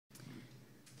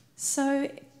So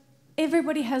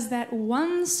everybody has that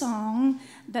one song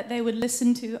that they would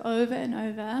listen to over and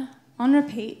over on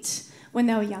repeat when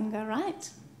they were younger, right?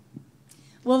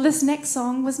 Well, this next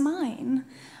song was mine.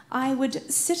 I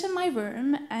would sit in my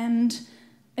room and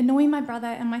annoy my brother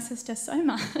and my sister so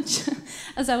much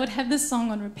as I would have this song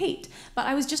on repeat, but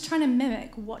I was just trying to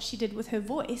mimic what she did with her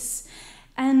voice.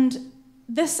 And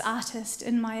this artist,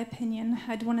 in my opinion,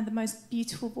 had one of the most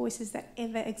beautiful voices that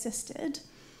ever existed.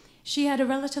 She had a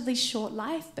relatively short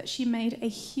life, but she made a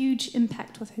huge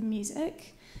impact with her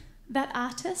music. That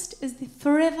artist is the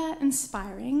forever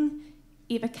inspiring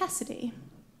Eva Cassidy.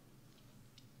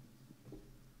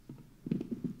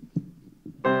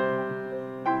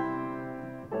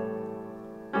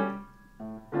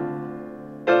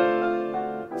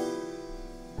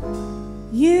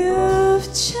 You've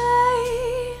changed.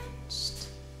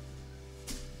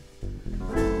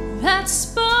 That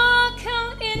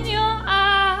sparkle in your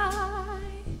eye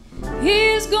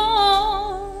is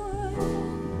gone.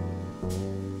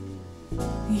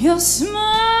 Your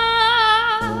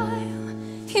smile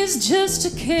is just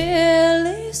a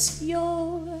careless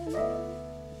yawn.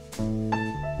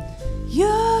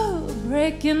 You're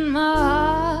breaking my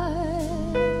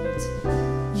heart.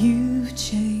 You've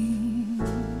changed.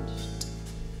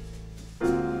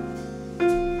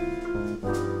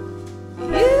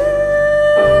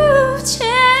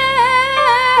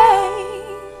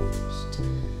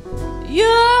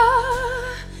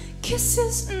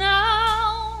 Kisses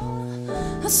now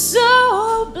are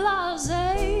so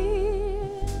blasé.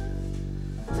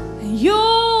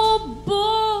 You're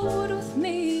bored with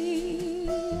me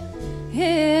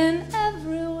in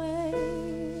every way.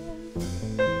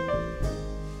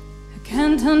 I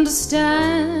can't understand.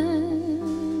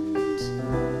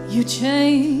 You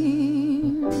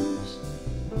changed.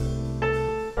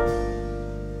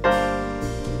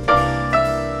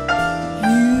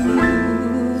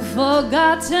 You've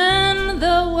forgotten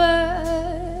the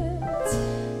words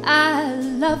I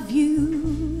love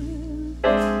you.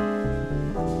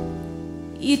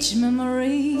 Each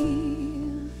memory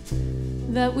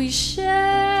that we shared,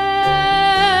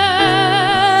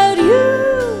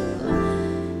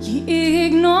 you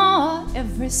ignore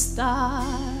every star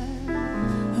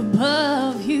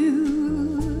above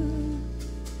you.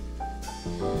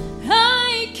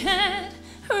 I can't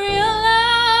realize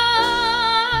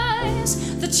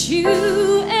that you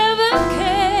ever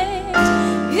cared.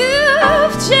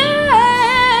 You've changed.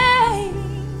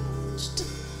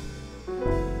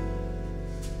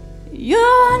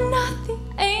 You're not the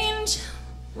angel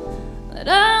that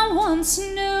I once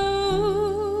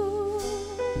knew.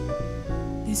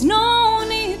 There's no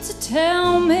need to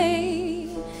tell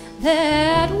me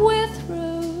that we're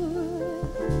through,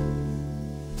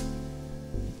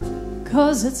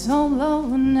 'cause it's all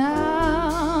over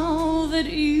now that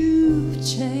you've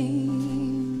changed.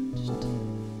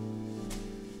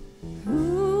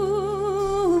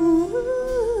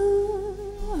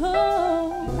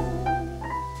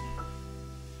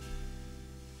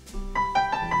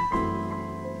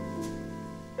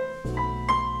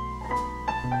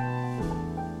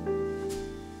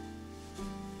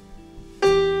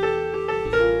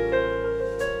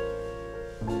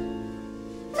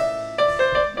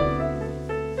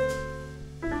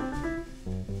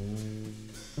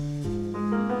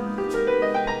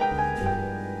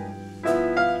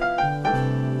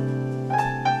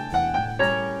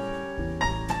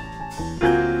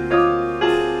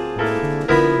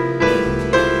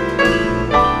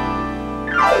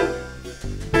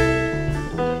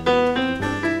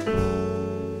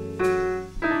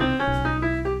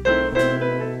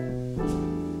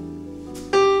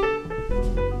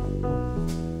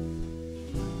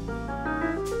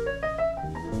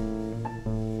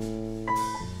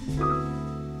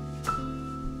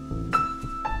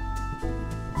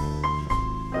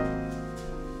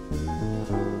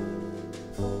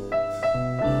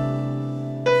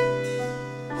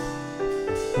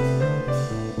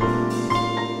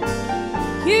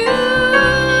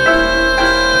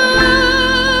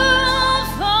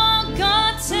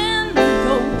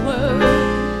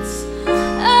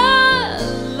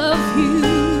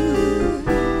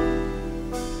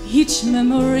 Each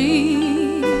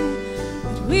memory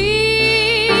that we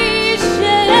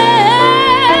shared,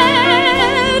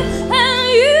 and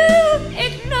you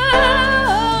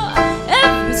ignore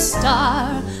every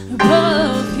star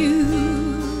above you.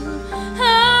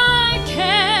 I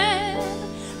can't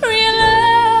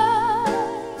realize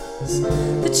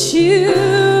that you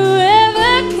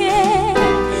ever cared.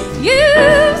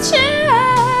 You've changed.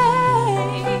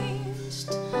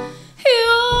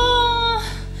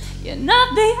 You're not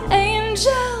the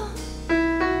angel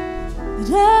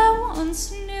that I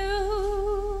once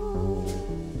knew.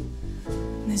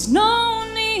 There's no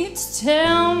need to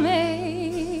tell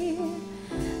me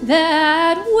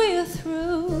that we're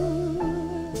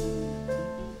through,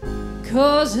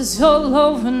 'cause it's all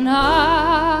over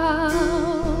now.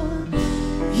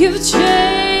 You've changed,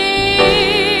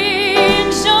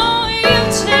 oh,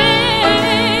 you've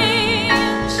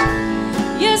changed.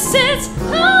 Yes, it's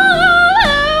all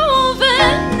over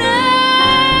now.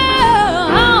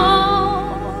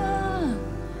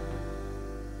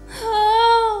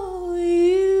 Oh,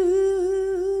 you've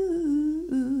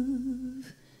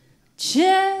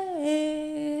changed.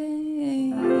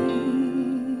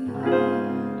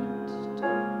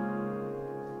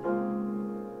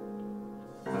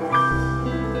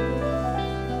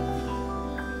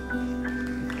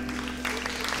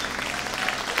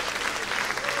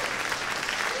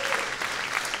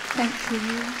 Thank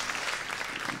you.